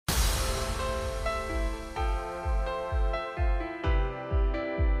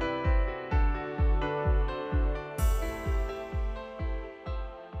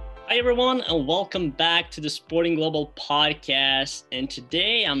Hi everyone, and welcome back to the Sporting Global podcast. And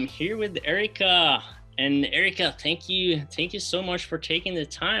today I'm here with Erica. And Erica, thank you so much for taking the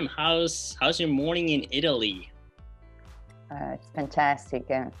time. How's your morning in Italy? It's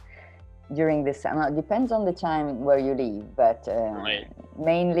fantastic. During the summer, it depends on the time where you live, but Right.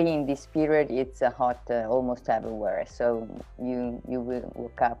 mainly in this period, it's hot almost everywhere. So you will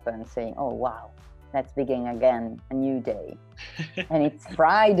wake up and say, "Oh wow, let's begin again a new day," and it's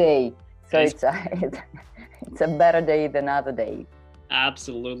Friday, so it's it's a better day than other day.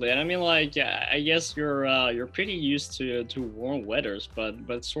 Absolutely, and I mean, like, yeah, I guess you're pretty used to warm weathers,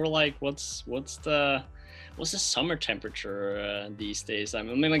 but sort of like, what's the summer temperature these days? I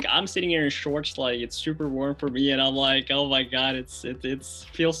mean, like, I'm sitting here in shorts, like it's super warm for me, and I'm like, oh my god, it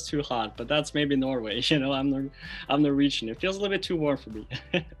feels too hot. But that's maybe Norway, I'm Norwegian. It feels a little bit too warm for me.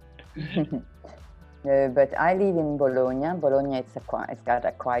 But I live in Bologna. Bologna, it's got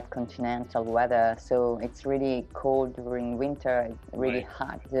a quite continental weather, so it's really cold during winter, it's really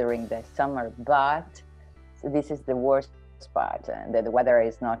hot during the summer. But so this is the worst part. The weather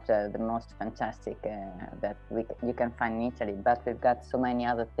is not the most fantastic that you can find in Italy. But we've got so many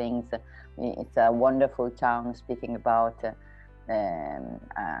other things. It's a wonderful town. Speaking about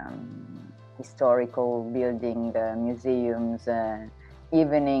historical building, museums.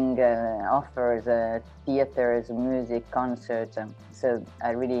 Evening offers theaters, music, concerts. So I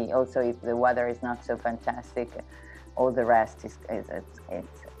really also, if the weather is not so fantastic, all the rest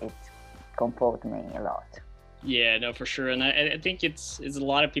it comforts me a lot. Yeah, no, for sure, and I think it's a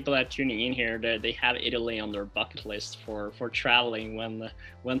lot of people that are tuning in here that they have Italy on their bucket list for traveling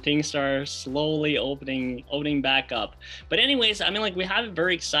when things are slowly opening back up. But anyways, I mean, like, we have a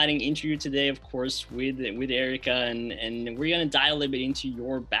very exciting interview today, of course, with Erica, and we're gonna dive a little bit into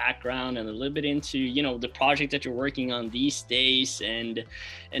your background and a little bit into the project that you're working on these days, and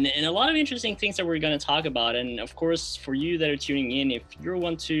a lot of interesting things that we're gonna talk about. And of course, for you that are tuning in, if you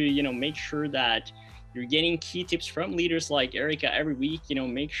want to make sure that you're getting key tips from leaders like Erica every week,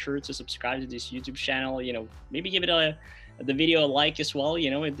 make sure to subscribe to this YouTube channel. Maybe give it the video a like as well.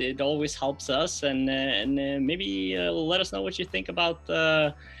 It always helps us, and maybe let us know what you think about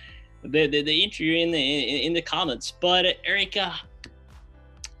the interview in the comments. But Erica,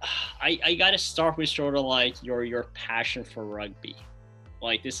 I gotta start with sort of like your passion for rugby.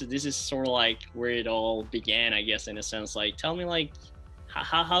 Like, this is sort of like where it all began, I guess, in a sense. Like, tell me, like,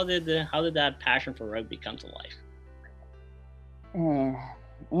 how did that passion for rugby come to life? In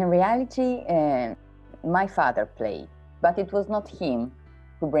reality, my father played, but it was not him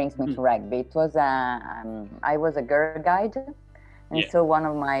who brings me to rugby. It was I was a girl guide, and so one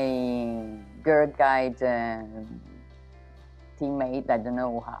of my girl guide teammate, I don't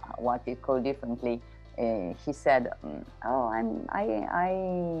know what it's called differently, he said, "Oh,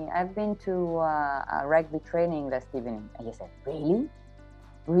 I've been to a rugby training last evening." And he said,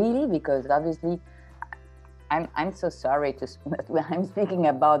 Really? Because obviously, I'm so sorry I'm speaking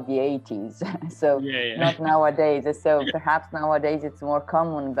about the 80s, so not nowadays. So perhaps nowadays it's more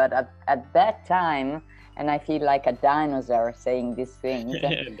common, but at that time, and I feel like a dinosaur saying these things.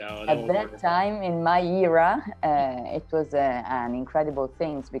 At that time, in my era, it was an incredible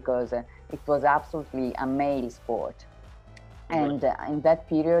thing because it was absolutely a male sport. And in that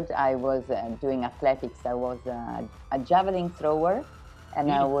period, I was doing athletics. I was a javelin thrower. And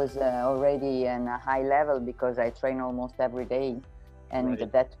I was already in a high level because I train almost every day. And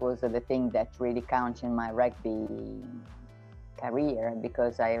that was the thing that really counts in my rugby career,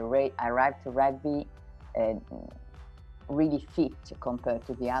 because I arrived to rugby really fit compared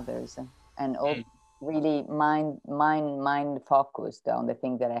to the others, and really mind focused on the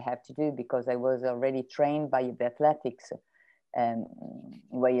thing that I have to do, because I was already trained by the athletics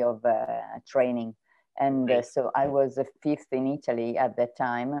way of training. And so I was fifth in Italy at that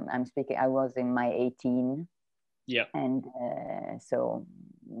time. I was in my 18. Yeah. And so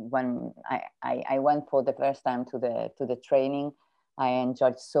when I went for the first time to the training, I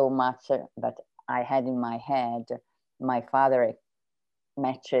enjoyed so much, but I had in my head my father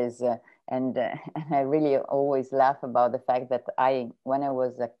matches, and I really always laugh about the fact that when I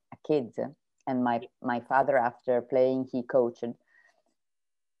was a kid, and my father, after playing, he coached,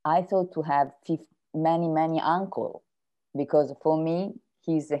 I thought to have many uncles, because for me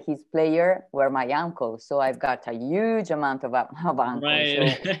his player were my uncles, so I've got a huge amount of uncles,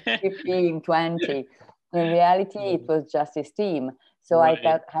 so 15, 20. In reality, it was just his team. So I've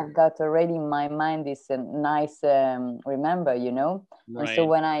got already in my mind this nice remember, and so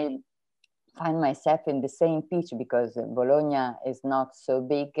when I find myself in the same pitch, because Bologna is not so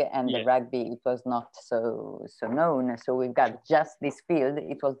big, and the rugby, it was not so known. So we've got just this field.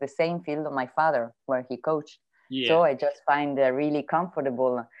 It was the same field of my father where he coached. So I just find really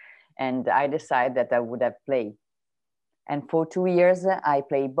comfortable, and I decided that I would have played. And for 2 years, I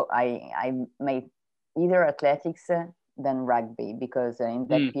played. I made either athletics than rugby, because in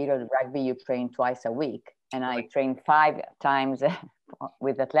that period, rugby you train twice a week, and I trained 5 times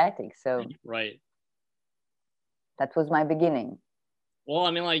with athletics. So that was my beginning. Well,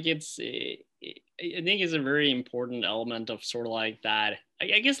 I mean, like I think it's a very important element of sort of like that,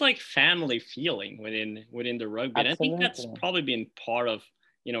 I guess, like family feeling within the rugby. And I think that's probably been part of,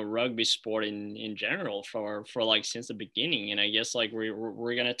 you know, rugby sport in general for like since the beginning. And I guess like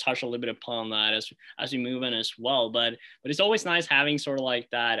we're gonna touch a little bit upon that as we move in as well. But it's always nice having sort of like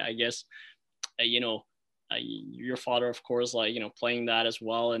that, I guess, you know, your father, of course, like, you know, playing that as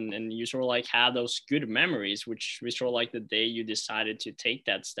well, and you sort of like have those good memories, which was sort of like the day you decided to take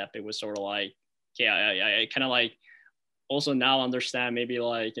that step. It was sort of like, okay, I kind of like also now understand maybe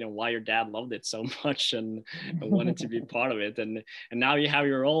like, you know, why your dad loved it so much and wanted to be part of it, and now you have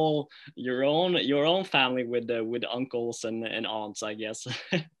your own family with uncles and aunts, I guess.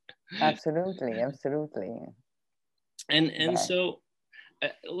 Absolutely. And so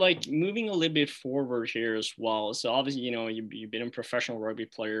like moving a little bit forward here as well. So obviously, you know, you've been a professional rugby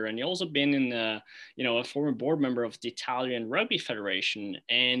player, and you also been in the, you know, a former board member of the Italian Rugby Federation.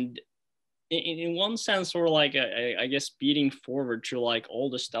 And in one sense, sort of like, I guess, speeding forward to like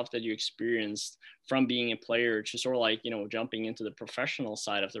all the stuff that you experienced from being a player to sort of like, you know, jumping into the professional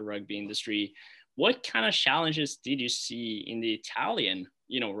side of the rugby industry, what kind of challenges did you see in the Italian,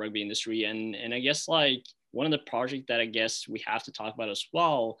 you know, rugby industry? And I guess like one of the projects that I guess we have to talk about as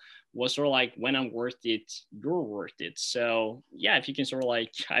well was sort of like, when I'm worth it, you're worth it. So yeah, if you can sort of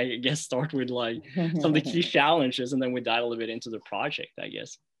like, I guess, start with like some of the key challenges, and then we dive a little bit into the project, I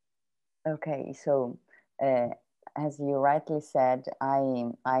guess. Okay, so as you rightly said,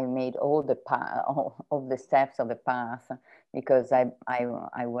 I made all the steps of the path, because I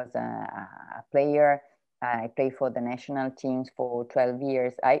was a player. I played for the national teams for 12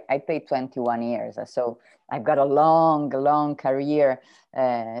 years. I played 21 years. So I've got a long career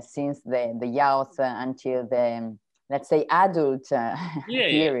since the youth until the, let's say, adult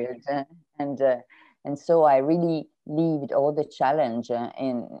period. And so I really lived all the challenge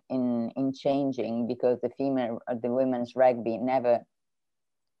in changing, because the women's rugby never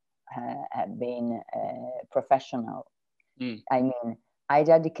had been professional. I mean,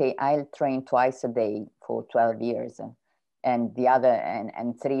 I train twice a day for 12 years, and the other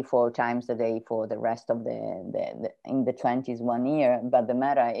and 3-4 times a day for the rest of the in the 20s 1 year. But the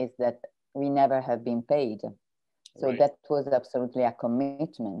matter is that we never have been paid. So that was absolutely a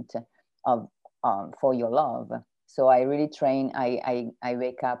commitment of for your love. So I really train. I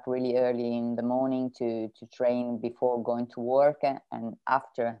wake up really early in the morning to train before going to work, and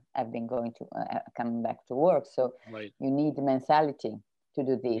after I've been going to coming back to work. So you need mentality to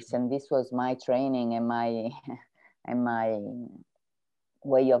do this, and this was my training and my and my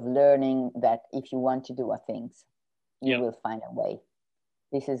way of learning, that if you want to do things, you will find a way.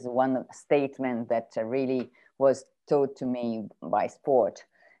 This is one statement that really was taught to me by sport.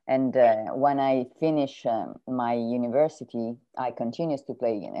 And when I finish my university, I continue to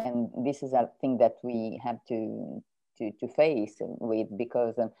play. And this is a thing that we have to face with,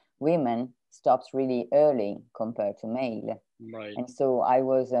 because women stops really early compared to male. And so I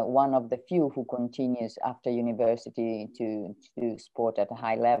was one of the few who continues after university to do sport at a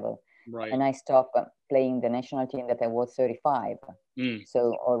high level. And I stopped playing the national team that I was 35.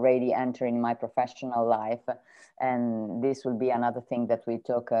 So already entering my professional life. And this will be another thing that we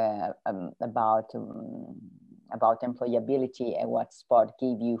talk about employability and what sport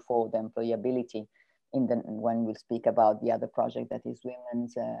give you for the employability when we'll speak about the other project that is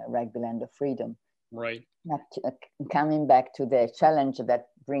Women's Rugby Land of Freedom. Coming back to the challenge that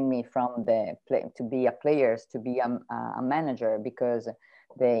bring me from to be a player to be a manager, because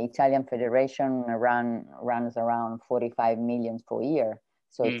the Italian Federation runs around 45 million per year.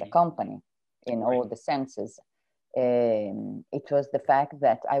 So it's a company in all the senses. It was the fact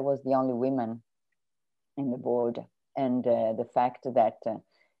that I was the only woman in the board, and the fact that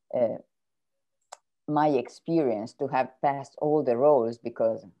my experience to have passed all the roles,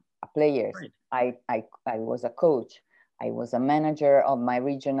 because players, I was a coach, I was a manager of my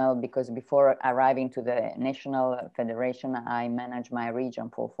regional, because before arriving to the national federation, I managed my region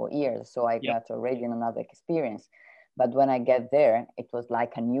for 4 years. So I got already another experience. But when I get there, it was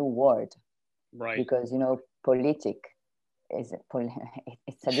like a new world, because, you know,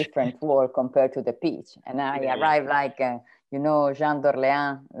 it's a different world compared to the pitch. And I arrive like, you know, Jeanne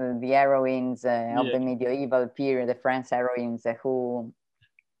d'Orléans, the heroines of the medieval period, the French heroines who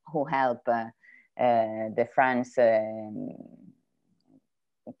help the France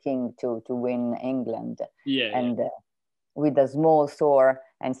king to win England. And with a small sword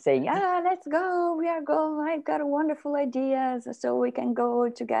and saying, let's go, we are going, I've got wonderful ideas, so we can go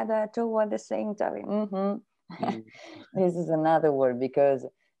together toward the same time. This is another word, because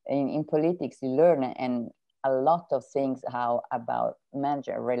in politics you learn and a lot of things about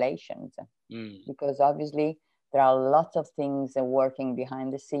manager relations, because obviously there are lots of things working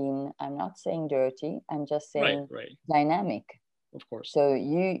behind the scene. I'm not saying dirty, I'm just saying dynamic. Of course. So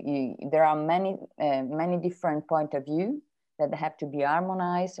there are many different point of view that have to be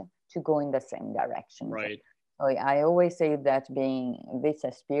harmonized to go in the same direction. Right. I always say that this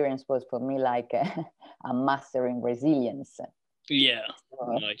experience was for me like a master in resilience. Yeah,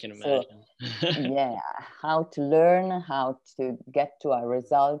 I can imagine. Yeah, how to learn, how to get to a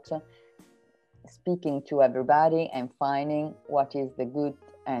result, speaking to everybody and finding what is the good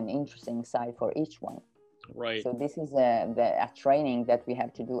and interesting side for each one. Right. So this is a training that we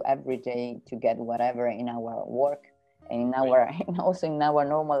have to do every day to get whatever in our work and in our also in our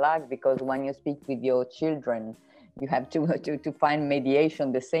normal life, because when you speak with your children, you have to find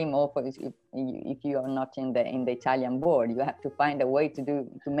mediation the same offer if you are not in the Italian board. You have to find a way to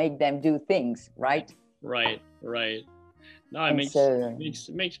make them do things, right? Right. No,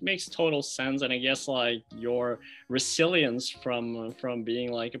 it makes total sense. And I guess like your resilience from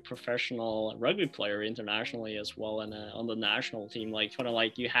being like a professional rugby player internationally as well, and on the national team, like kind of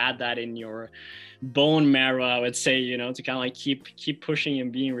like you had that in your bone marrow, I would say, you know, to kind of like keep pushing and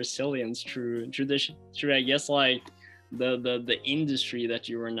being resilient through I guess like the industry that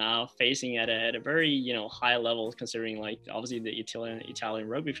you are now facing at a very, you know, high level, considering like obviously the Italian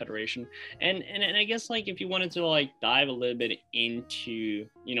Rugby Federation. And I guess like if you wanted to like dive a little bit into,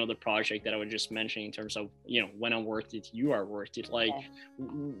 you know, the project that I was just mentioning in terms of, you know, when I worked it, you are worked it, like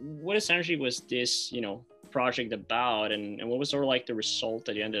what essentially was this, you know, project about, and what was sort of like the result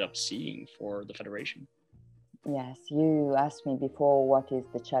that you ended up seeing for the federation? Yes, you asked me before what is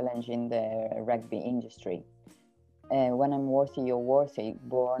the challenge in the rugby industry. When I'm worthy, you're worthy,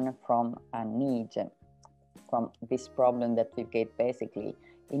 born from a need, from this problem that we get basically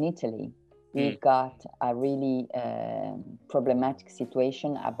in Italy. We've got a really problematic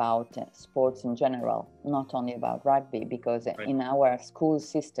situation about sports in general, not only about rugby, because in our school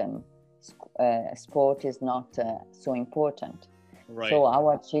system, sport is not so important. So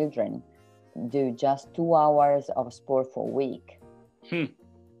our children do just 2 hours of sport for a week.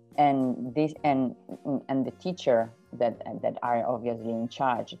 And the teacher that are obviously in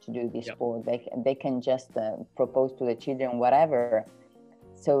charge to do this sport, they can just propose to the children whatever.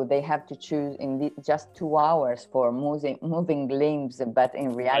 So they have to choose just 2 hours for moving limbs, but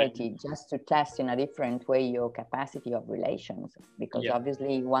in reality, just to test in a different way your capacity of relations. Because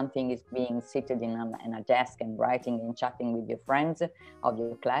obviously one thing is being seated in a desk and writing and chatting with your friends of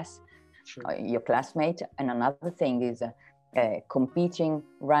your class, your classmate. And another thing is competing,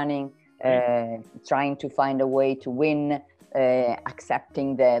 running, trying to find a way to win,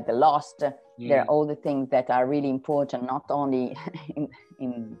 accepting the loss. There are all the things that are really important, not only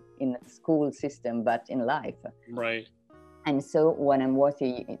in the school system, but in life. Right. And so when I'm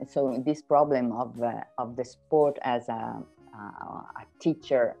working, so this problem of the sport as a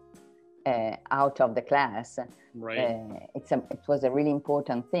teacher out of the class, it was a really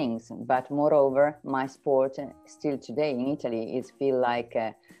important thing. But moreover, my sport still today in Italy is feel like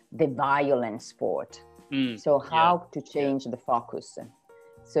the violent sport. So how to change the focus?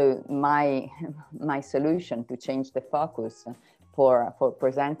 So my solution to change the focus for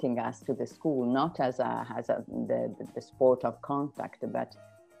presenting us to the school, not as the sport of contact, but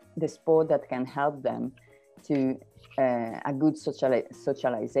the sport that can help them to a good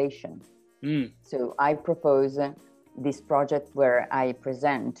socialization. So I propose this project where I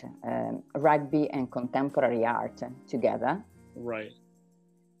present rugby and contemporary art together. Right.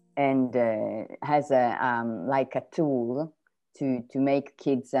 And has like a tool to make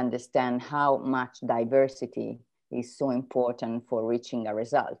kids understand how much diversity is so important for reaching a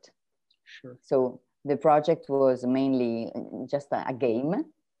result. Sure. So the project was mainly just a game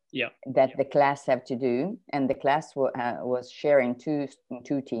that the class have to do, and the class was sharing two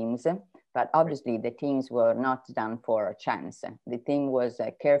teams, but obviously the teams were not done for a chance. The team was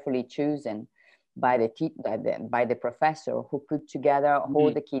carefully chosen by the professor, who put together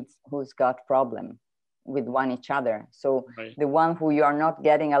all the kids who's got problem with each other. So the one who you are not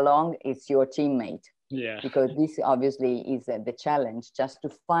getting along is your teammate. Yeah. Because this obviously is the challenge, just to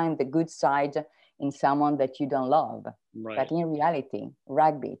find the good side in someone that you don't love. Right. But in reality,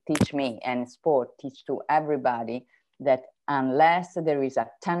 rugby teach me, and sport teach to everybody, that unless there is a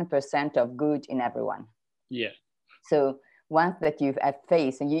 10% of good in everyone. Yeah. So once that you've had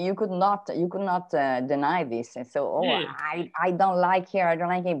faced, and you could not deny this. And so, oh, Yeah. I don't like her, I don't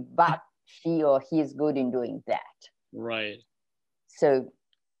like him, but she or he is good in doing that. Right. So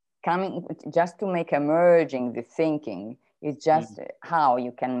coming just to make emerging the thinking is just how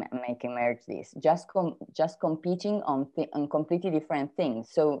you can make emerge this. Just competing on completely different things.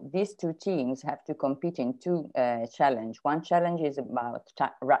 So these two teams have to compete in two challenge. One challenge is about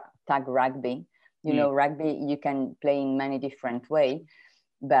tag rugby. You know, rugby you can play in many different ways,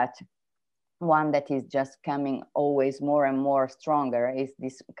 but one that is just coming always more and more stronger is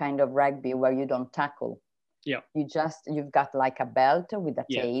this kind of rugby where you don't tackle. Yeah. You've got like a belt with a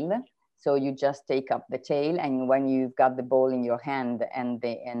tail. So you just take up the tail, and when you've got the ball in your hand and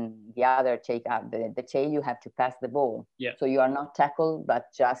the other take up the tail, you have to pass the ball. Yeah. So you are not tackled, but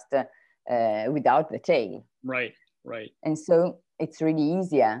just without the tail. Right. Right. And so it's really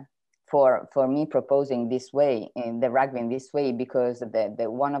easier for me proposing this way, in the rugby in this way, because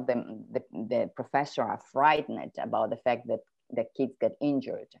one of them, the professor are frightened about the fact that the kids get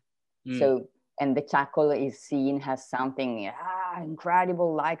injured. So, and the tackle is seen as something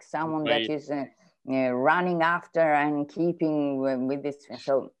incredible, like someone that is running after and keeping with this.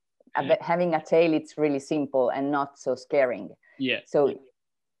 So having a tail, it's really simple and not so scaring. Yeah. So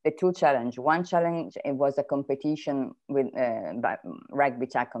the two challenge. One challenge, it was a competition with rugby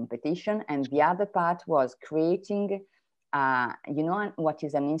tag competition, and the other part was creating, you know, what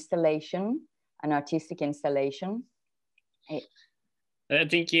is an installation, an artistic installation. I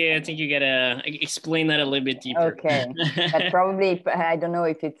think you gotta explain that a little bit deeper. Okay, but probably I don't know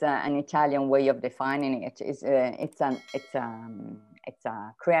if it's an Italian way of defining it. It's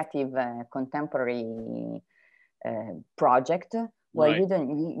a creative contemporary project where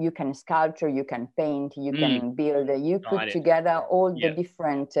you can sculpture, you can paint, you can build, you put together all the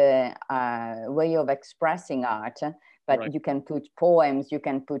different way of expressing art. But you can put poems, you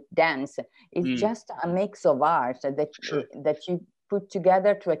can put dance. It's just a mix of art that you put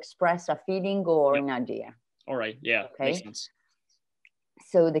together to express a feeling or an idea. All right, yeah, okay. Makes sense.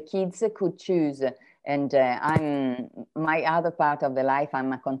 So the kids could choose, and I'm my other part of the life,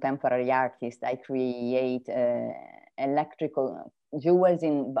 I'm a contemporary artist. I create electrical jewels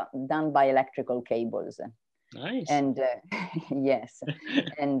done by electrical cables. Nice. And yes,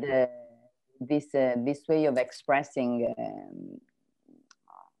 and this way of expressing,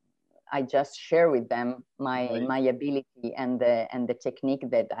 I just share with them my ability and the technique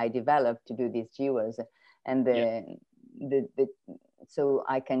that I developed to do these jewels, and so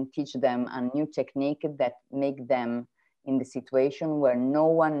I can teach them a new technique that make them in the situation where no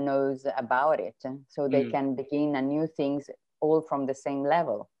one knows about it, so they can begin a new things all from the same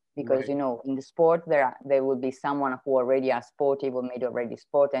level. Because you know, in the sport there will be someone who already are sportive or made already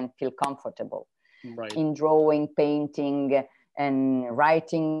sport and feel comfortable. In drawing, painting, and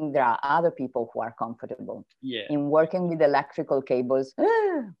writing, there are other people who are comfortable. In working with electrical cables,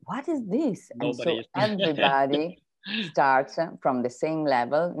 what is this? And so everybody starts from the same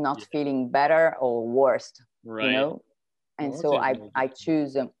level, not feeling better or worse, you know. And so I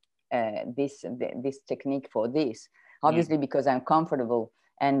choose this technique for this, obviously because I'm comfortable,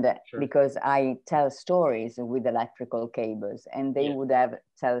 and because I tell stories with electrical cables, and they would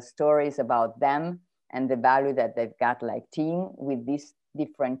tell stories about them and the value that they've got, like team, with these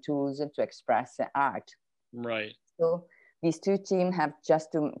different tools to express art. Right. So these two teams have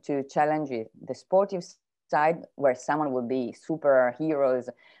just to challenge it. The sportive side, where someone will be superheroes,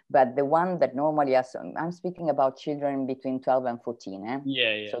 but the one that normally has, I'm speaking about children between 12 and 14.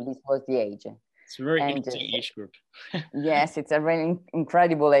 So this was the age. It's a very interesting age group. Yes, it's a really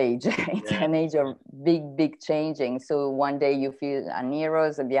incredible age. It's an age of big changing. So one day you feel an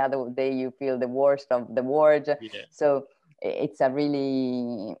heroes, and the other day you feel the worst of the world. So it's a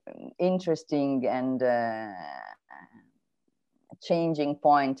really interesting and changing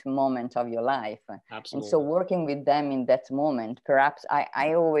moment of your life. Absolutely. And so working with them in that moment, perhaps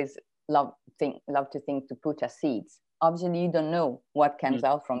I always love to think to put a seeds. Obviously, you don't know what comes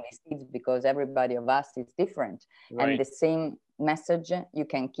out from these seeds, because everybody of us is different. And the same message you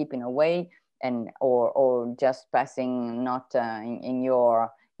can keep in a way, and or just passing not in your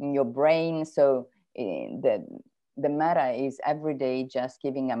brain. So the matter is every day just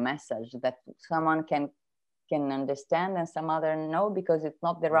giving a message that someone can understand and some other no, because it's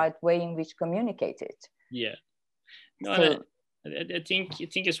not the right way in which communicate it. No, so, I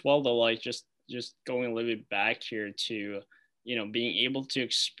think as well though, like just just going a little bit back here to, being able to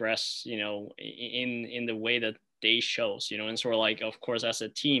express, in the way that they shows, and sort of like, of course, as a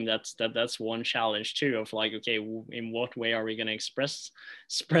team, that's one challenge too, of like, okay, in what way are we going to express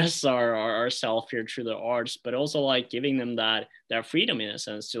our ourselves here through the arts, but also like giving them that freedom in a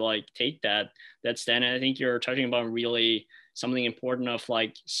sense to like take that stand. And I think you're touching about really something important of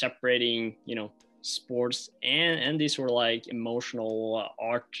like separating, sports and these sort of like emotional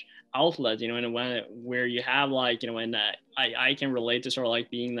art outlet, and when where you have like, and I can relate to sort of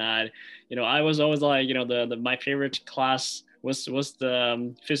like being that, I was always like, the my favorite class was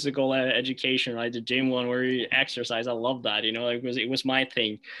the physical education, right? The gym one where you exercise. I love that, like it was my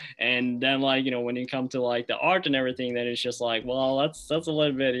thing. And then like, when you come to like the art and everything, then it's just like, well, that's a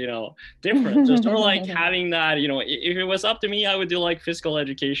little bit, different. So sort of like having that, if it was up to me, I would do like physical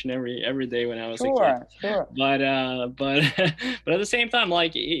education every day when I was a kid. Sure. But but at the same time,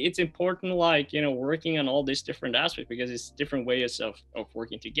 like it's important, like, working on all these different aspects, because it's different ways of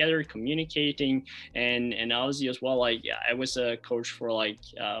working together, communicating, and obviously as well, like I was a coach for like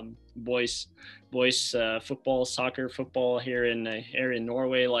boys football, soccer football here in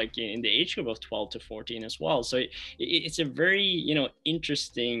Norway, like in the age group of 12 to 14 as well. So it's a very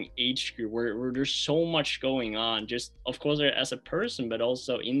interesting age group where there's so much going on, just of course as a person, but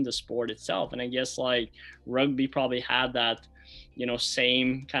also in the sport itself. And I guess like rugby probably had that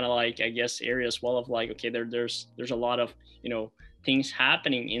same kind of like, I guess, area as well, of like, okay, there's a lot of things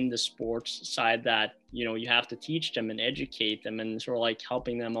happening in the sports side that you have to teach them and educate them, and sort of like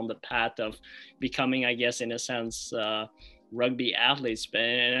helping them on the path of becoming, I guess, in a sense, rugby athletes.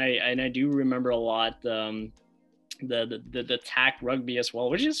 And I do remember a lot the tack rugby as well,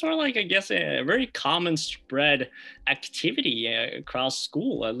 which is sort of like, I guess, a very common spread activity across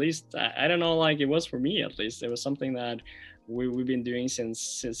school. At least I don't know, like it was for me, at least it was something that we've been doing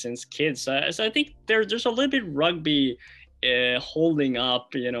since kids. So I think there's a little bit rugby holding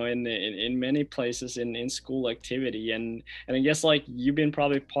up, in many places in school activity. And I guess like you've been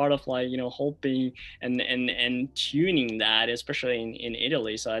probably part of like, helping and tuning that, especially in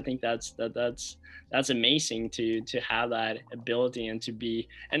Italy. So I think that's amazing to have that ability, and to be,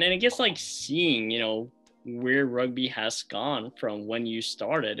 and then I guess like seeing, where rugby has gone from when you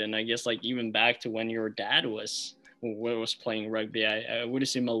started, and I guess like even back to when your dad was playing rugby. I would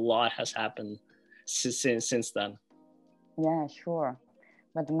assume a lot has happened since then. Yeah, sure.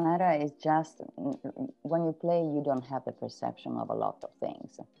 But the matter is just when you play, you don't have the perception of a lot of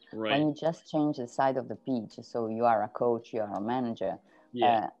things. Right. When you just change the side of the pitch, so you are a coach, you are a manager,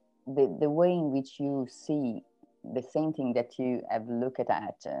 Yeah. The way in which you see the same thing that you have looked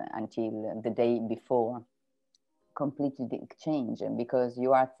at until the day before completely change, because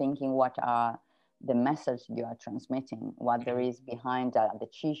you are thinking what are the message you are transmitting, what there is behind a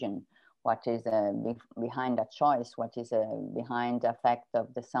decision, what is behind a choice, what is behind the fact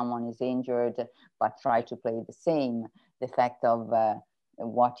of the someone is injured but try to play the same, the fact of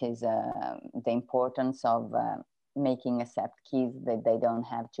what is the importance of making accept kids that they don't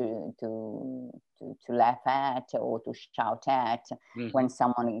have to laugh at or to shout at when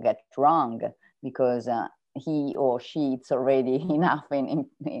someone gets wrong, because he or she, it's already enough in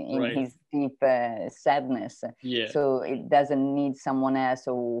right. his deep sadness. Yeah. So it doesn't need someone else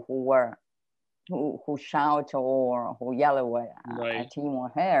who shout or who yell at him or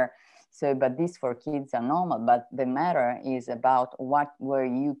her. So, but this for kids are normal. But the matter is about where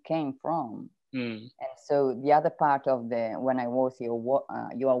you came from. And so the other part of when I was you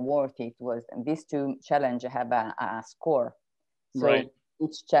are worth it was these two challenges have a score. So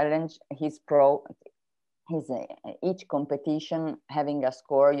each challenge, each competition having a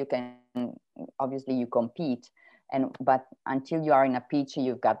score, you can obviously you compete, but until you are in a pitch,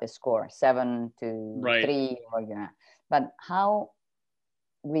 you've got the score 7-3, but how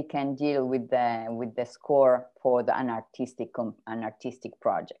we can deal with the score for an artistic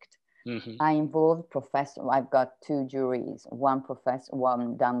project. I involved professor. I've got two juries, one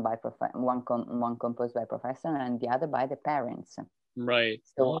done by one composed by professor, and the other by the parents. Right.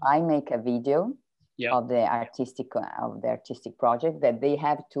 So I make a video of the artistic project that they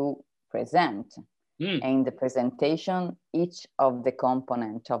have to present. And in the presentation, each of the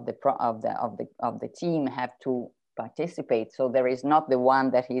component of the team have to participate. So there is not the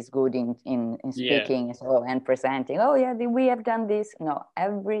one that is good in speaking and presenting. Oh yeah, we have done this. No,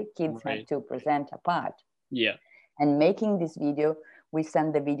 every kid have to present a part. Yeah. And making this video, we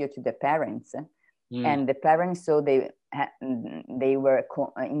send the video to the parents, and the parents, so they were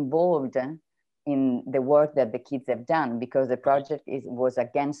involved in the work that the kids have done, because the project was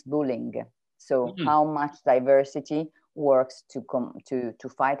against bullying. So how much diversity works to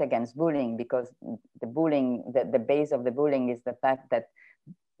fight against bullying, because the bullying, the base of the bullying is the fact that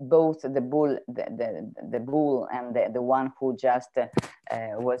both the bull and the one who just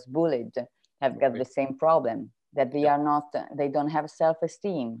was bullied have got the same problem, that they don't have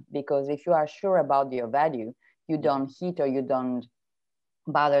self-esteem, because if you are sure about your value, you don't hit or you don't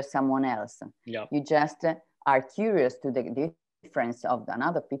bother someone else. Yeah. You just are curious to the difference of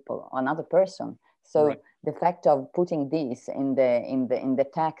another person. So the fact of putting this in the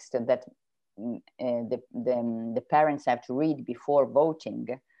text that the parents have to read before voting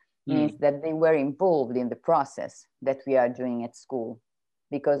means that they were involved in the process that we are doing at school.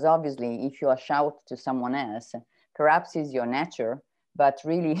 Because obviously, if you shout to someone else, perhaps it's your nature, but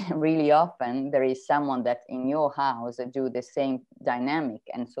really, really often there is someone that in your house do the same dynamic.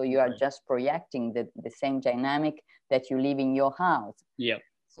 And so you are just projecting the same dynamic that you live in your house. Yeah.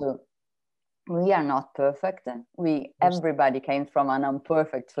 So we are not perfect. Everybody came from an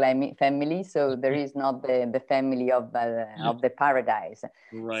imperfect family. So there is not the family of the paradise.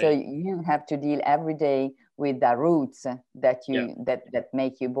 So you have to deal every day with the roots that that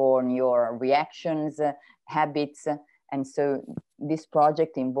make you born, your reactions, habits. And so this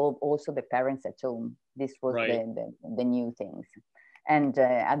project involved also the parents at home. This was the new things. And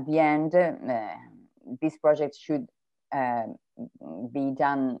at the end, this project should be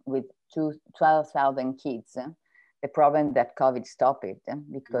done with 12,000 kids. The problem that COVID stopped it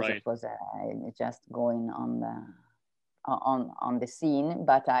because it was just going on the scene.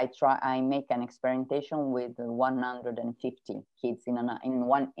 But I make an experimentation with 150 kids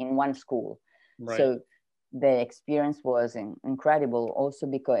in one school. So the experience was incredible, also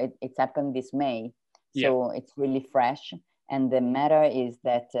because it happened this May. So it's really fresh. And the matter is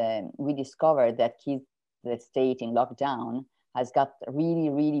that we discovered that kids that stayed in lockdown has got really,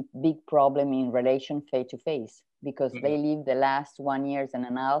 really big problem in relation face-to-face, because they live the last 1.5 years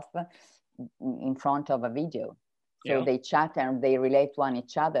in front of a video. So they chat and they relate to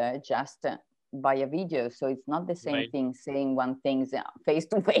each other just by a video. So it's not the same thing saying one thing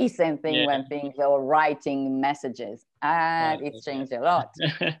face-to-face and saying one thing or writing messages. It's changed a lot.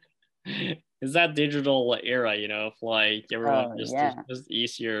 It's that digital era, you know, like everyone just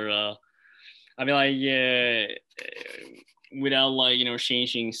easier. I mean, like, without like, you know,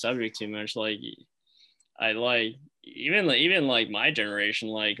 changing subject too much, like I like even like my generation,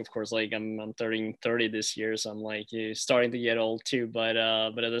 like of course, like I'm turning 30 this year, so I'm like starting to get old too. But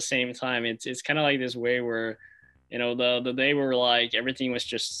at the same time, it's kind of like this way where, you know, the day where like everything was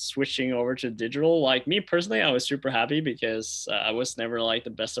just switching over to digital. Like me personally, I was super happy because I was never like the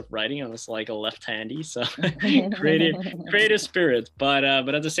best of writing. I was like a left-handy, so creative spirit. But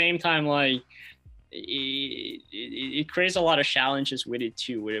at the same time, like it creates a lot of challenges with it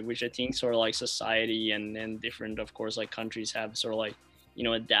too, which I think sort of like society and different, of course, like countries have sort of like, you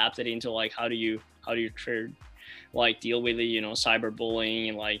know, adapted into like how do you like deal with the, you know, cyberbullying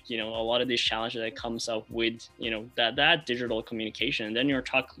and like, you know, a lot of these challenges that comes up with, you know, that digital communication. And then you're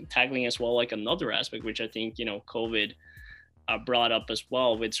tackling as well like another aspect, which I think, you know, COVID brought up as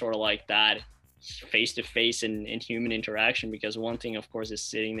well, with sort of like that face-to-face and human interaction. Because one thing of course is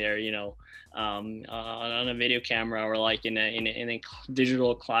sitting there, you know, on a video camera or like in a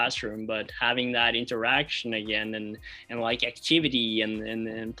digital classroom, but having that interaction again and like activity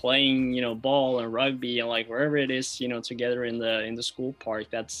and playing, you know, ball and rugby and like wherever it is, you know, together in the school park,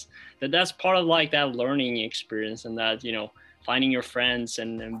 that's part of like that learning experience, and that, you know, finding your friends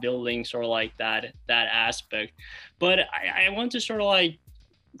and building sort of like that aspect. But I want to sort of like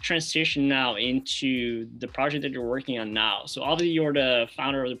transition now into the project that you're working on now. So obviously you're the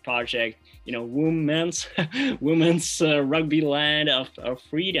founder of the project, you know, women's rugby land of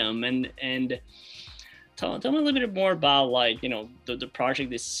freedom, and tell me a little bit more about like, you know, the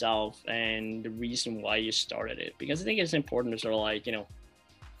project itself and the reason why you started it, because I think it's important to sort of like, you know,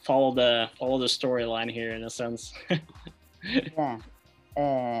 follow the storyline here in a sense.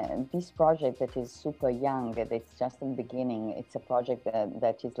 This project that is super young, it's just in the beginning. It's a project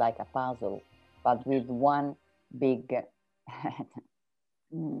that is like a puzzle, but with one big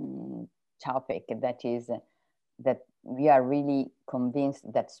topic, that is that we are really convinced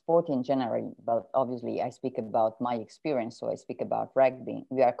that sport in general, but obviously I speak about my experience, so I speak about rugby.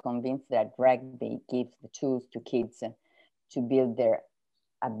 We are convinced that rugby gives the tools to kids to build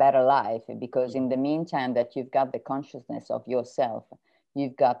a better life, because in the meantime that you've got the consciousness of yourself,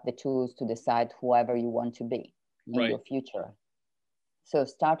 you've got the tools to decide whoever you want to be in your future. So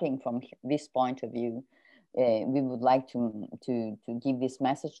starting from this point of view, we would like to give this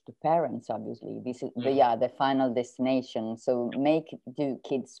message to parents. Obviously, this is the final destination. So make do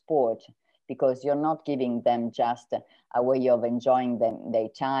kids sport because you're not giving them just a way of enjoying their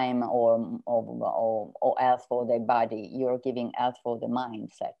time or health for their body. You're giving health for the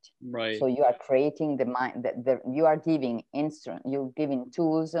mindset. Right. So you are creating the mind. You are giving you're giving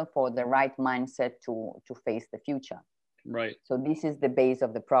tools for the right mindset to face the future. Right. So this is the base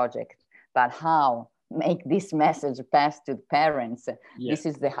of the project. But how make this message pass to the parents? Yeah. This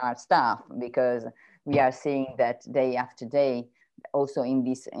is the hard stuff, because we are seeing that day after day, also in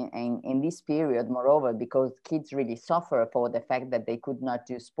this period, moreover, because kids really suffer for the fact that they could not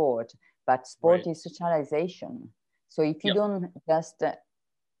do sport. But sport is socialization. So if you don't just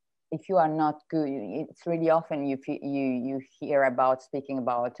if you are not good, it's really often you hear about speaking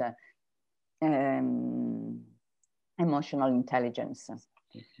about emotional intelligence.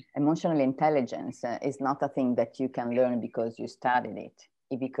 Emotional intelligence is not a thing that you can learn because you studied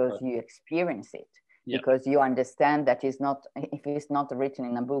it, because you experience it. Because you understand that if it's not written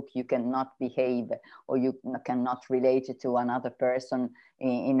in a book, you cannot behave, or you cannot relate to another person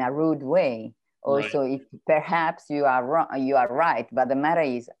in a rude way. Also, if perhaps you are right, but the matter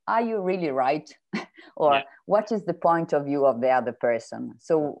is, are you really right? Or what is the point of view of the other person?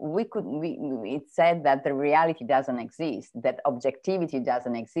 So it's said that the reality doesn't exist, that objectivity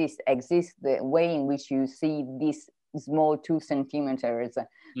doesn't exist. Exists the way in which you see this small 2 centimeters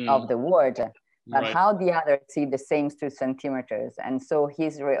of the world. But how the other see the same 2 centimeters, and so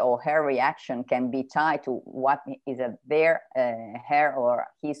his or her reaction can be tied to what is their her or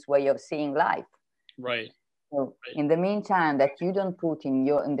his way of seeing life. Right. So in the meantime, that you don't put in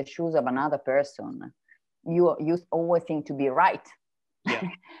the shoes of another person, you always think to be right. Yeah.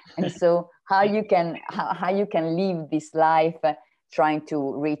 And so how you can live this life trying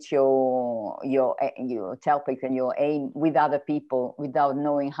to reach your topic and your aim with other people without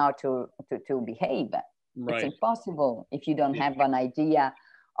knowing how to behave. It's impossible if you don't have an idea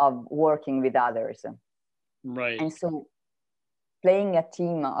of working with others. Right. And so playing a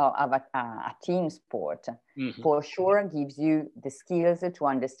team of a team sport for sure gives you the skills to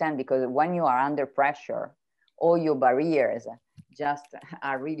understand, because when you are under pressure, all your barriers just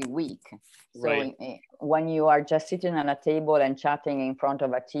are really weak. So when you are just sitting at a table and chatting in front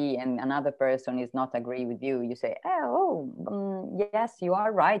of a tea and another person is not agree with you, you say, yes, you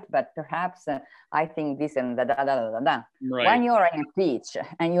are right, but perhaps I think this and da da da da da. When you're in a pitch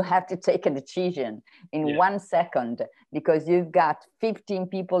and you have to take a decision in 1 second, because you've got 15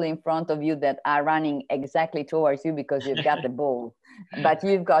 people in front of you that are running exactly towards you because you've got the ball, but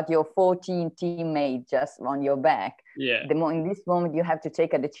you've got your 14 teammates just on your back. In this moment, you have to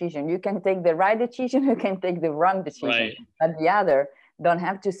take a decision. You can take the right decision, you can take the wrong decision, but the other don't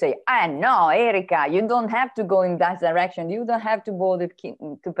have to say, no, Erika, you don't have to go in that direction. You don't have to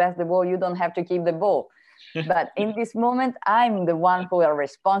pass the ball. You don't have to keep the ball. But in this moment, I'm the one who are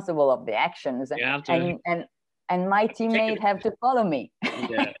responsible of the actions, and my teammate have to follow me.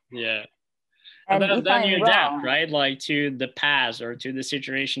 And then you adapt, right? Like to the past or to the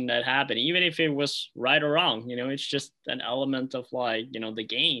situation that happened, even if it was right or wrong. It's just an element of the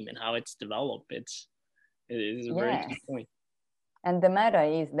game and how it's developed. It is a very key point. And the matter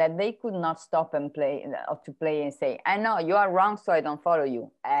is that they could not stop and play and say, I know you are wrong, so I don't follow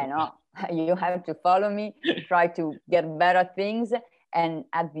you. I know you have to follow me, try to get better things. And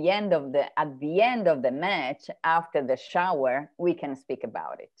at the end of the match, after the shower, we can speak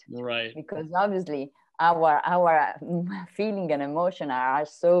about it. Right. Because obviously our feeling and emotion are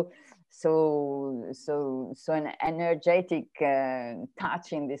so an energetic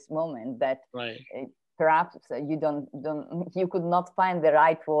touch in this moment that perhaps you could not find the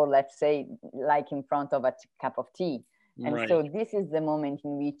right word, let's say, like in front of a cup of tea. And so this is the moment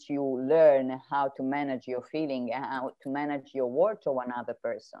in which you learn how to manage your feeling and how to manage your word to another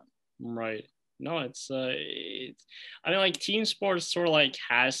person. Right. No, it's I mean, like team sports sort of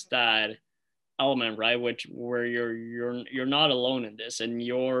has that element, right? Where you're not alone in this, and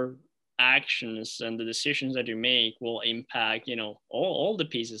your actions and the decisions that you make will impact, all the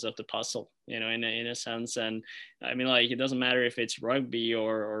pieces of the puzzle, in a sense. And I mean, it doesn't matter if it's rugby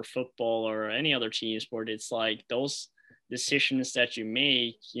or football or any other team sport. It's those decisions that you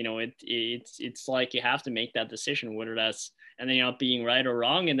make, it's like you have to make that decision, whether that's, and then being right or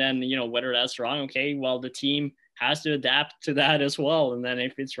wrong, and then whether that's wrong, okay, well, the team has to adapt to that as well, and then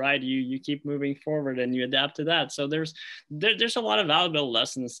if it's right, you keep moving forward and you adapt to that. So there's a lot of valuable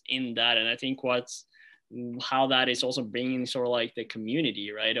lessons in that, and I think how that is also bringing sort of the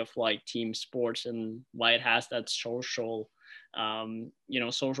community, right, of team sports, and why it has that social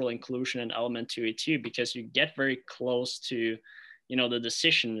social inclusion and element to it too, because you get very close to the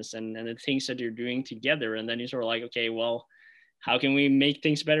decisions and the things that you're doing together, and then you're sort of okay, well, how can we make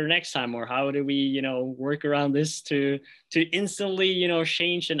things better next time, or how do we, you know, work around this to instantly, you know,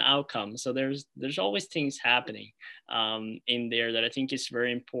 change an outcome. So there's always things happening in there that I think is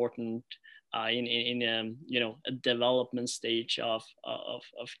very important in you know, a development stage of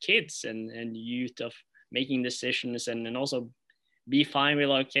kids and youth, of making decisions, and also be fine with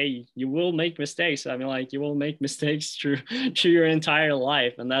like, okay, you will make mistakes. I mean, like, you will make mistakes through through your entire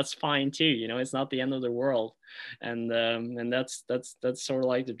life, and that's fine too. You know, it's not the end of the world, and that's sort of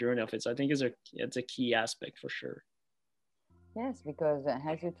like the journey of it. So I think it's a key aspect for sure. Yes, because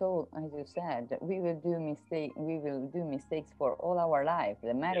as you said, we will do mistakes for all our life.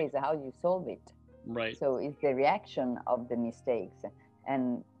 The matter is how you solve it. Right. So it's the reaction of the mistakes.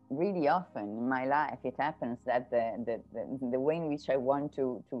 And really often in my life, it happens that the way in which I want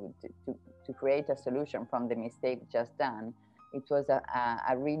to create a solution from the mistake just done, it was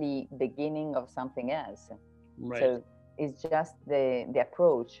a really beginning of something else. Right. So it's just the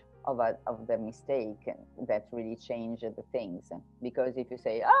approach of the mistake that really changed the things. Because if you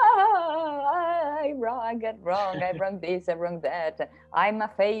say, I get wrong, I wrong this, I wrong that, I'm a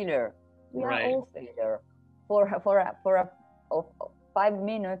failure. We are all failure. For 5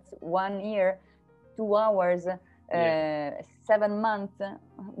 minutes, 1 year, 2 hours, 7 months,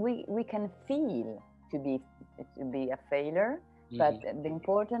 we can feel to be a failure. But the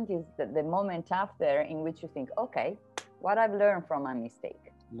important is the moment after, in which you think, okay, what I've learned from my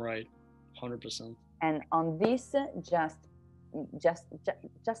mistake. Right. 100%. And on this, just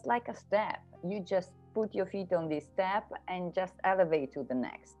like a step, you just put your feet on this step and just elevate to the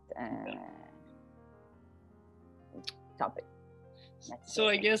next topic. So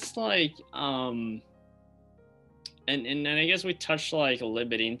I guess like and I guess we touched like a little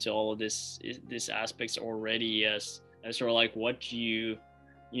bit into all of this aspects already, as sort of like what you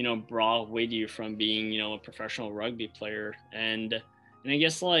know, brought with you from being, you know, a professional rugby player, and I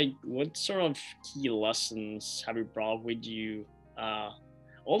guess like what sort of key lessons have you brought with you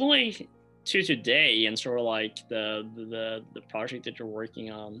all the way to today, and sort of like the project that you're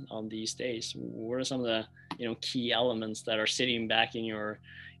working on these days? What are some of the, you know, key elements that are sitting back in your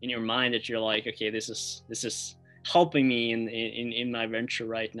mind that you're like, okay, this is helping me in my venture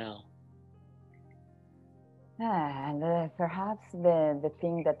right now? And perhaps the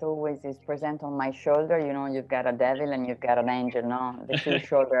thing that always is present on my shoulder, you know, you've got a devil and you've got an angel, no? The two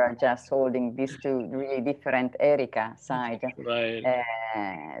shoulders are just holding these two really different Erica side. Right.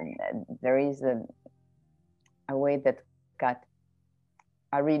 There is a way that got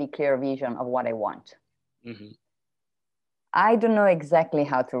a really clear vision of what I want. Mm-hmm. I don't know exactly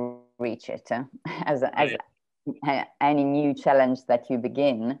how to reach it as any new challenge that you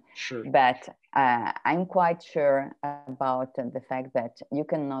begin. Sure. But I'm quite sure about the fact that you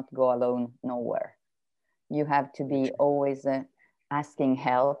cannot go alone nowhere. You have to be always asking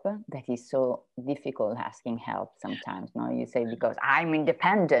help. That is so difficult, asking help sometimes. No, you say, because I'm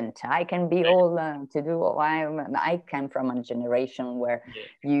independent, I can be all to do. I come from a generation where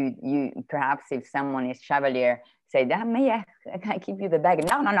you perhaps, if someone is chevalier, say, may I keep you the bag?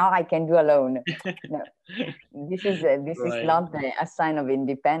 No, I can do alone. No, this is not a sign of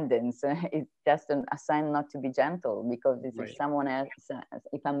independence. It's just a sign not to be gentle, because if someone else,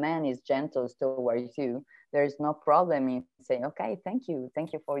 if a man is gentle towards you, there is no problem in saying, okay, thank you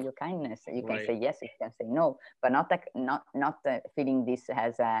for your kindness. You can say yes, you can say no, but not feeling this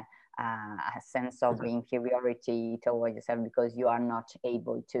as a sense of inferiority towards yourself because you are not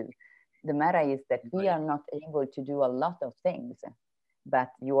able to. The matter is that we are not able to do a lot of things, but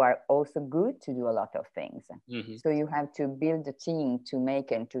you are also good to do a lot of things. Mm-hmm. So you have to build a team to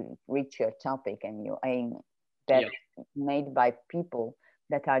make and to reach your topic and your aim that made by people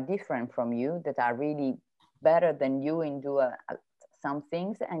that are different from you, that are really better than you in doing some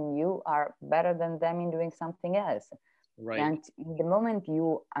things, and you are better than them in doing something else. Right. And the moment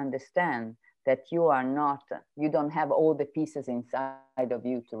you understand that you don't have all the pieces inside of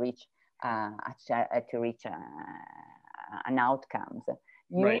you to reach an outcomes,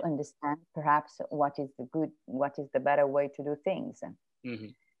 you understand perhaps what is the better way to do things.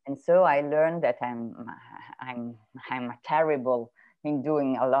 Mm-hmm. And so I learned that I'm terrible in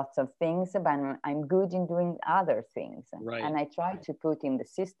doing a lot of things, but I'm good in doing other things. Right. And I try to put in the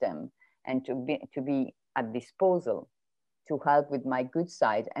system and to be at disposal to help with my good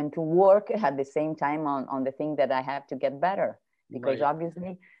side and to work at the same time on the thing that I have to get better. Because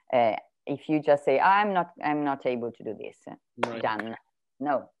obviously, if you just say, I'm not able to do this, done.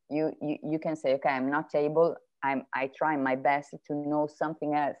 No, you can say, okay, I'm not able. I try my best to know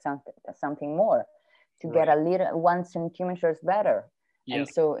something else, something more, to get a little 1 centimeter better. Yeah. And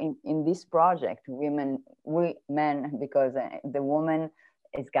so in this project, we men, because the woman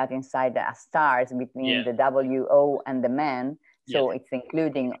is got inside the stars between the WO and the man, so it's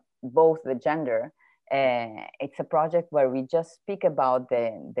including both the gender. It's a project where we just speak about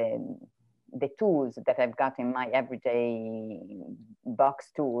the tools that I've got in my everyday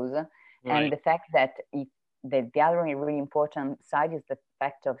box tools, and the fact that the other really important side is the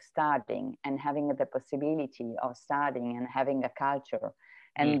fact of studying and having the possibility of studying and having a culture.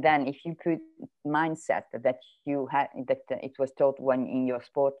 And then if you put mindset that you had, that it was taught when in your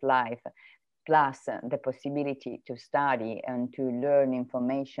sport life, plus the possibility to study and to learn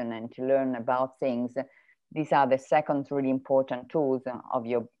information and to learn about things, these are the second really important tools of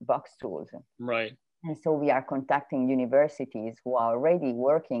your box tools. Right. And so we are contacting universities who are already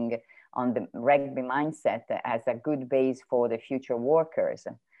working on the rugby mindset as a good base for the future workers.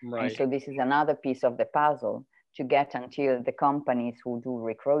 Right. And so this is another piece of the puzzle to get until the companies who do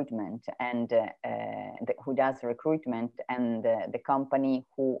recruitment and who does recruitment and the company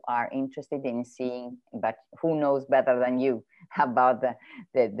who are interested in seeing, but who knows better than you about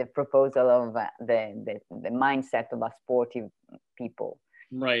the proposal of the mindset of a sportive people.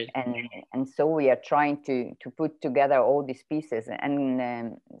 Right. And so we are trying to put together all these pieces.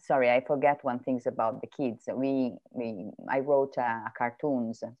 And sorry, I forget one thing about the kids. I wrote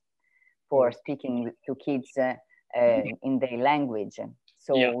cartoons for speaking to kids in their language.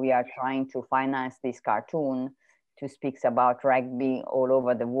 So we are trying to finance this cartoon to speak about rugby all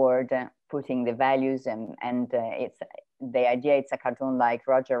over the world, putting the values and it's the idea. It's a cartoon like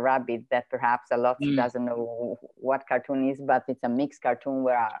Roger Rabbit that perhaps a lot doesn't know what cartoon is, but it's a mixed cartoon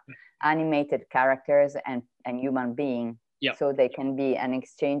where are animated characters and human being. So they can be an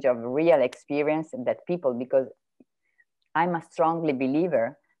exchange of real experience that people, because I'm a strongly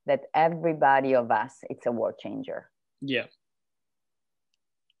believer that everybody of us, it's a world changer. Yeah.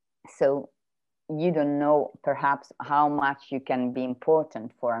 So you don't know perhaps how much you can be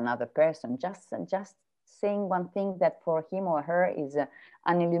important for another person. Just saying one thing that for him or her is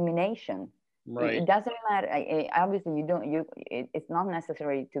an illumination. Right. It doesn't matter. Obviously, it's not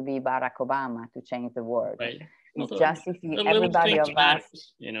necessary to be Barack Obama to change the world. Right. It's just if everybody of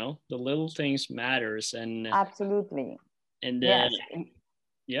us, you know, the little things matters. And absolutely. And yes.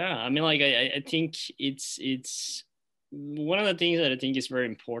 Yeah, I mean, like I think it's one of the things that I think is very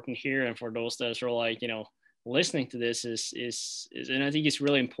important here, and for those that are like, you know, listening to this is and I think it's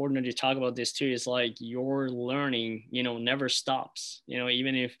really important that you talk about this too, is like your learning, you know, never stops. You know,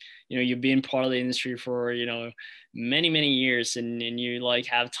 even if, you know, you've been part of the industry for, you know, many years and you like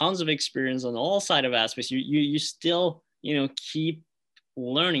have tons of experience on all side of aspects, you still, you know, keep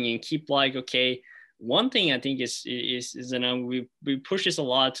learning and keep like, okay, one thing I think is you know, we push this a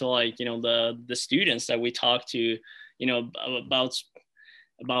lot to like, you know, the students that we talk to, you know,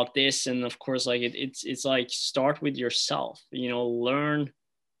 about this. And of course, like it's like, start with yourself, you know, learn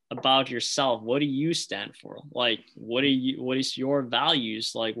about yourself. What do you stand for? Like, what is your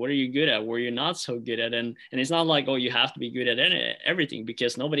values? Like, what are you good at? Where you're not so good at? And it's not like, oh, you have to be good at everything,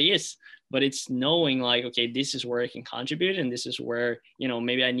 because nobody is, but it's knowing like, okay, this is where I can contribute. And this is where, you know,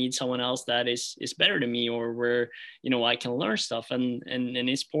 maybe I need someone else that is better than me, or where, you know, I can learn stuff. And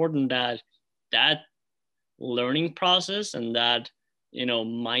it's important that learning process and that, you know,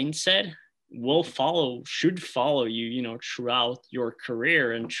 mindset should follow you, you know, throughout your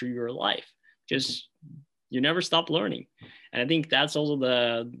career and through your life, because you never stop learning. And I think that's also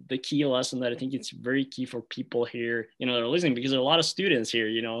the key lesson that I think it's very key for people here, you know, that are listening, because there are a lot of students here,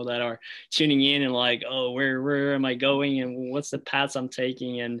 you know, that are tuning in and like, oh, where am I going and what's the paths I'm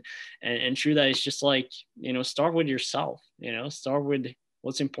taking, and through that, it's just like, you know, start with yourself, you know, start with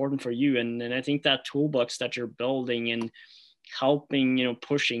what's important for you. And I think that toolbox that you're building and helping, you know,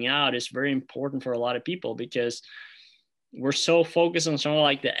 pushing out is very important for a lot of people, because we're so focused on sort of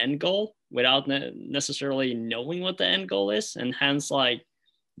like the end goal without necessarily knowing what the end goal is. And hence, like,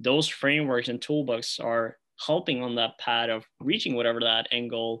 those frameworks and toolbox are helping on that path of reaching whatever that end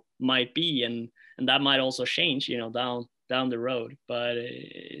goal might be. And that might also change, you know, down the road, but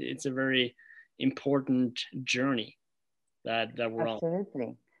it's a very important journey that we're on.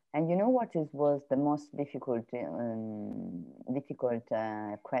 Absolutely. And you know what was the most difficult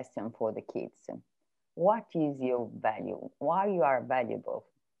question for the kids? What is your value? Why you are valuable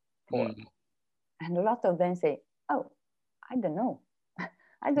for? And a lot of them say, oh, I don't know.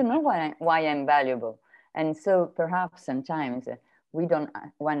 I don't know why I'm valuable. And so perhaps sometimes we don't,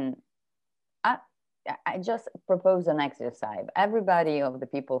 when I just propose an exercise. Everybody of the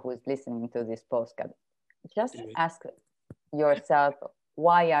people who is listening to this podcast, just ask yourself,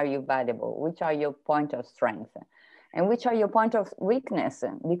 why are you valuable? Which are your point of strength? and which are your point of weakness,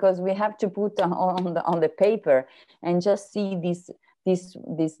 because we have to put on the paper and just see this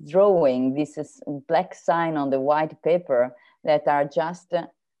drawing, this is black sign on the white paper that are just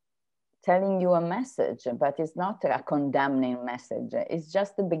telling you a message, but it's not a condemning message. It's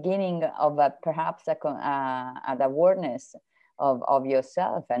just the beginning of perhaps an awareness of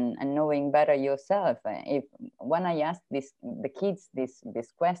yourself and knowing better yourself. If when I ask the kids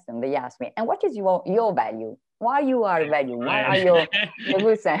this question, they ask me, and what is your value? Why you are value? Why are your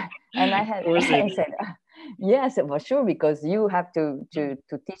and I said, yes, for sure, because you have to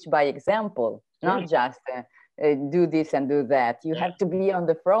teach by example, not just do this and do that. You have to be on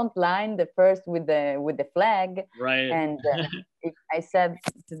the front line, the first with the flag. Right. And if I said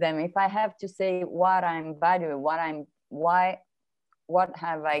to them, if I have to say what I'm valuable, what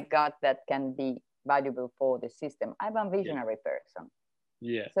have I got that can be valuable for the system? I'm a visionary person.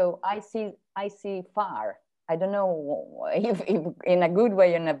 Yeah. So I see far. I don't know if in a good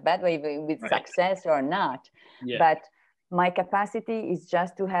way or in a bad way, with success or not. Yeah. But my capacity is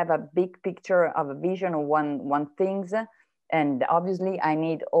just to have a big picture of a vision of one things. And obviously I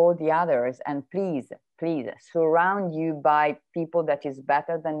need all the others. And please surround you by people that is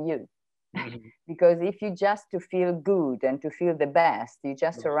better than you. Mm-hmm. Because if you just to feel good and to feel the best, you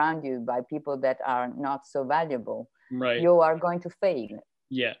just surround you by people that are not so valuable, you are going to fail.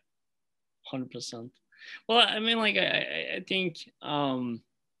 Yeah, 100%. Well, I mean, like, I think,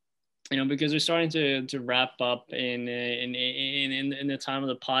 because we're starting to wrap up in the time of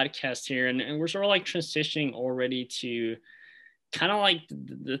the podcast here, and we're sort of like transitioning already to kind of like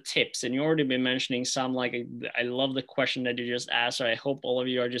the tips, and you already been mentioning some. Like, I love the question that you just asked. So I hope all of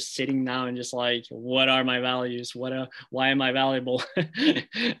you are just sitting now and just like, what are my values? Why am I valuable?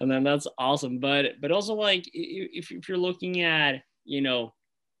 And then that's awesome. But also, like, if you're looking at,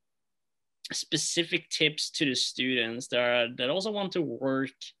 specific tips to the students that also want to work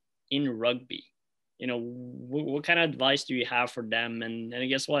in rugby, what kind of advice do you have for them? And I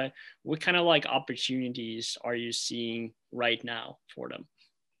guess what kind of like opportunities are you seeing right now for them?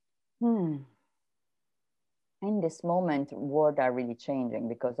 In this moment, world are really changing,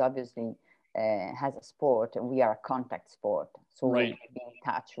 because obviously as a sport, we are a contact sport. So we've been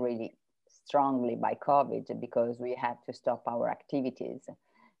touched really strongly by COVID, because we had to stop our activities.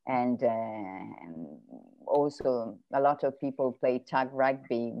 And also a lot of people play tag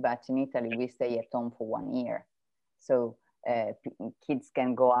rugby, but in Italy we stay at home for 1 year. So kids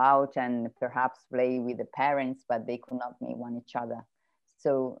can go out and perhaps play with the parents, but they could not meet each other.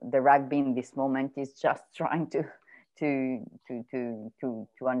 So the rugby in this moment is just trying to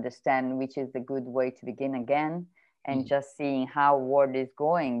understand which is the good way to begin again, and just seeing how world is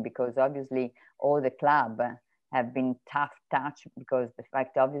going, because obviously all the club have been tough touch, because the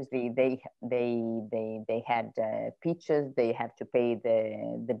fact obviously they had pitches, they have to pay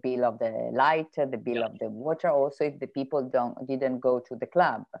the bill of the light, the bill of the water, also if the people didn't go to the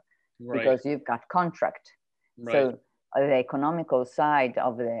club, because you've got contract. So the economical side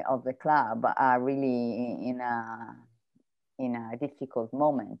of the club are really in a difficult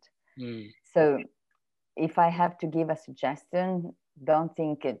moment. So if I have to give a suggestion, don't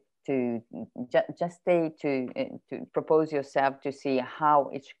think it to just stay to propose yourself to see how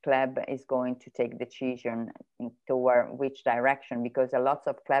each club is going to take decision toward which direction, because a lot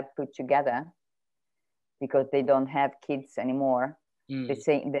of clubs put together because they don't have kids anymore. They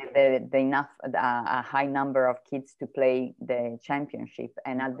say a high number of kids to play the championship,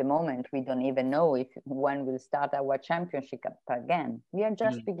 and at the moment we don't even know when we'll start our championship again. We are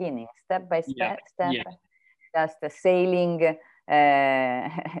just beginning, step by step, just sailing.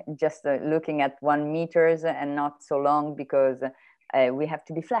 Just looking at 1 meters and not so long, because we have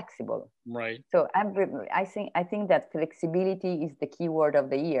to be flexible. So I think that flexibility is the key word of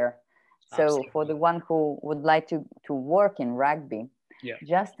the year. So absolutely. For the one who would like to work in rugby,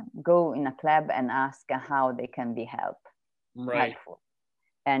 just go in a club and ask how they can be helpful.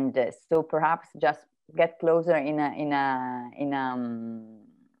 And so perhaps just get closer in a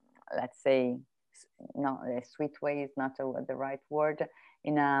let's say, no, a sweet way is not the right word.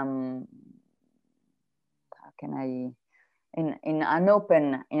 In how can I? In an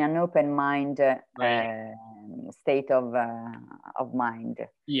open mind state of mind.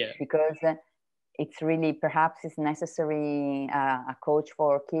 Because it's really perhaps it's necessary a coach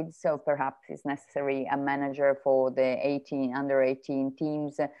for kids, so perhaps it's necessary a manager for the under 18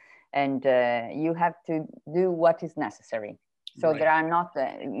 teams, and you have to do what is necessary. So there are not,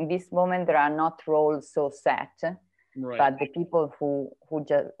 in this moment, there are not roles so set, but the people who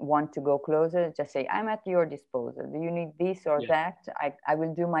just want to go closer, just say, I'm at your disposal. Do you need this or that? I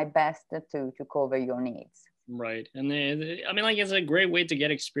will do my best to cover your needs. Right. And I mean, like, it's a great way to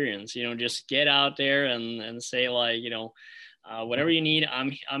get experience, just get out there and say, like, whatever you need,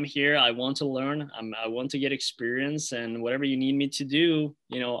 I'm here. I want to learn. I want to get experience, and whatever you need me to do,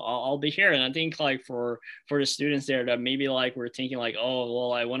 I'll be here. And I think, like, for the students there that maybe, like, we're thinking like, oh,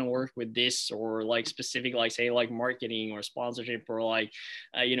 well, I want to work with this, or like specific, like, say, like marketing or sponsorship, or like,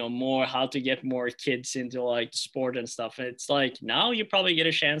 more how to get more kids into like sport and stuff. It's like, now you probably get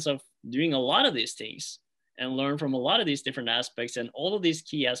a chance of doing a lot of these things and learn from a lot of these different aspects. And all of these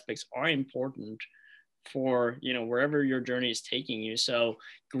key aspects are important for, wherever your journey is taking you. So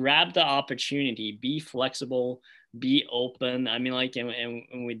grab the opportunity, be flexible, be open. I mean, like, and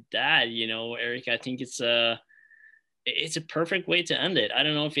with that, Eric, I think it's a perfect way to end it. I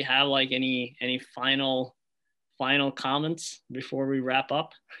don't know if you have like any final comments before we wrap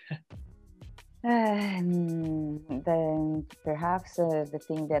up. Perhaps the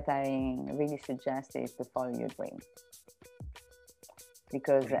thing that I really suggest is to follow your dream,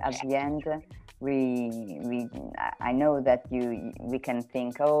 because at the end, I know that we can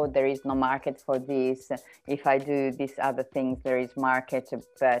think, oh, there is no market for this. If I do these other things, there is market.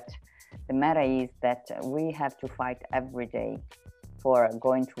 But the matter is that we have to fight every day for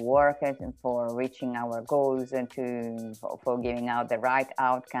going to work and for reaching our goals and for giving out the right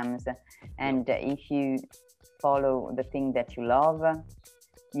outcomes. And if you follow the thing that you love,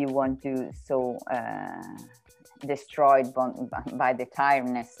 you won't do so destroyed by the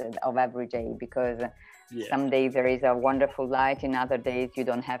tiredness of every day, because some days there is a wonderful light, in other days you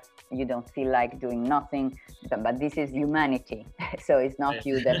don't feel like doing nothing. But this is humanity, so it's not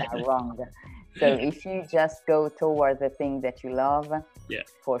you that are wrong. So if you just go toward the thing that you love,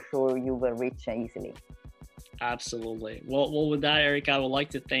 for sure you will reach easily. Absolutely. Well, with that, Eric, I would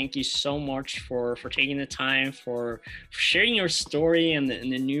like to thank you so much for taking the time, for sharing your story and the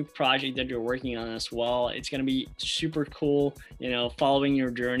new project that you're working on as well. It's going to be super cool, following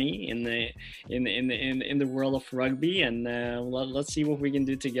your journey in the world of rugby, and let's see what we can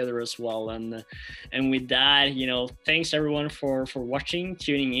do together as well. And with that, thanks everyone for watching,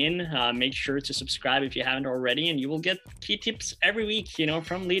 tuning in. Make sure to subscribe if you haven't already, and you will get key tips every week,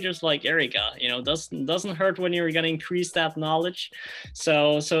 from leaders like Erica. Doesn't hurt when you're going to increase that knowledge.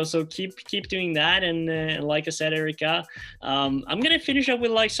 So keep doing that. And like I said, Erica, I'm going to finish up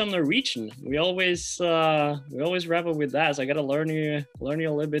with like some Norwegian. We always wrap up with that. So I got to learn you a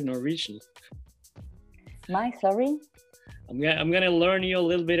little bit Norwegian. Sorry? I'm going to learn you a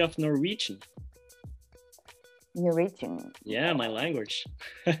little bit of Norwegian. Norwegian? Yeah, my language.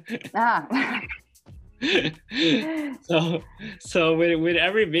 So with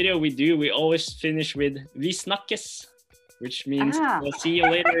every video we do, we always finish with "Vi snakkes," which means we'll see you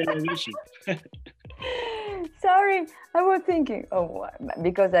later in Norwegian. Sorry, I was thinking,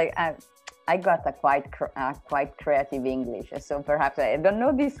 because I got a quite creative English, so perhaps I don't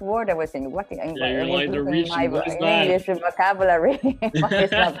know this word. I was thinking, what in my English vocabulary?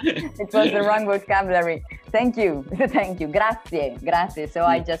 It was the wrong vocabulary. Thank you, grazie. So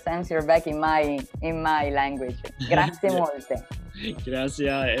I just answer back in my language. Grazie molte. Grazie,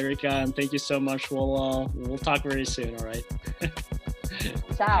 Erica, and thank you so much. We'll talk very soon. All right.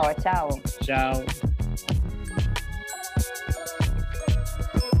 Ciao. Ciao.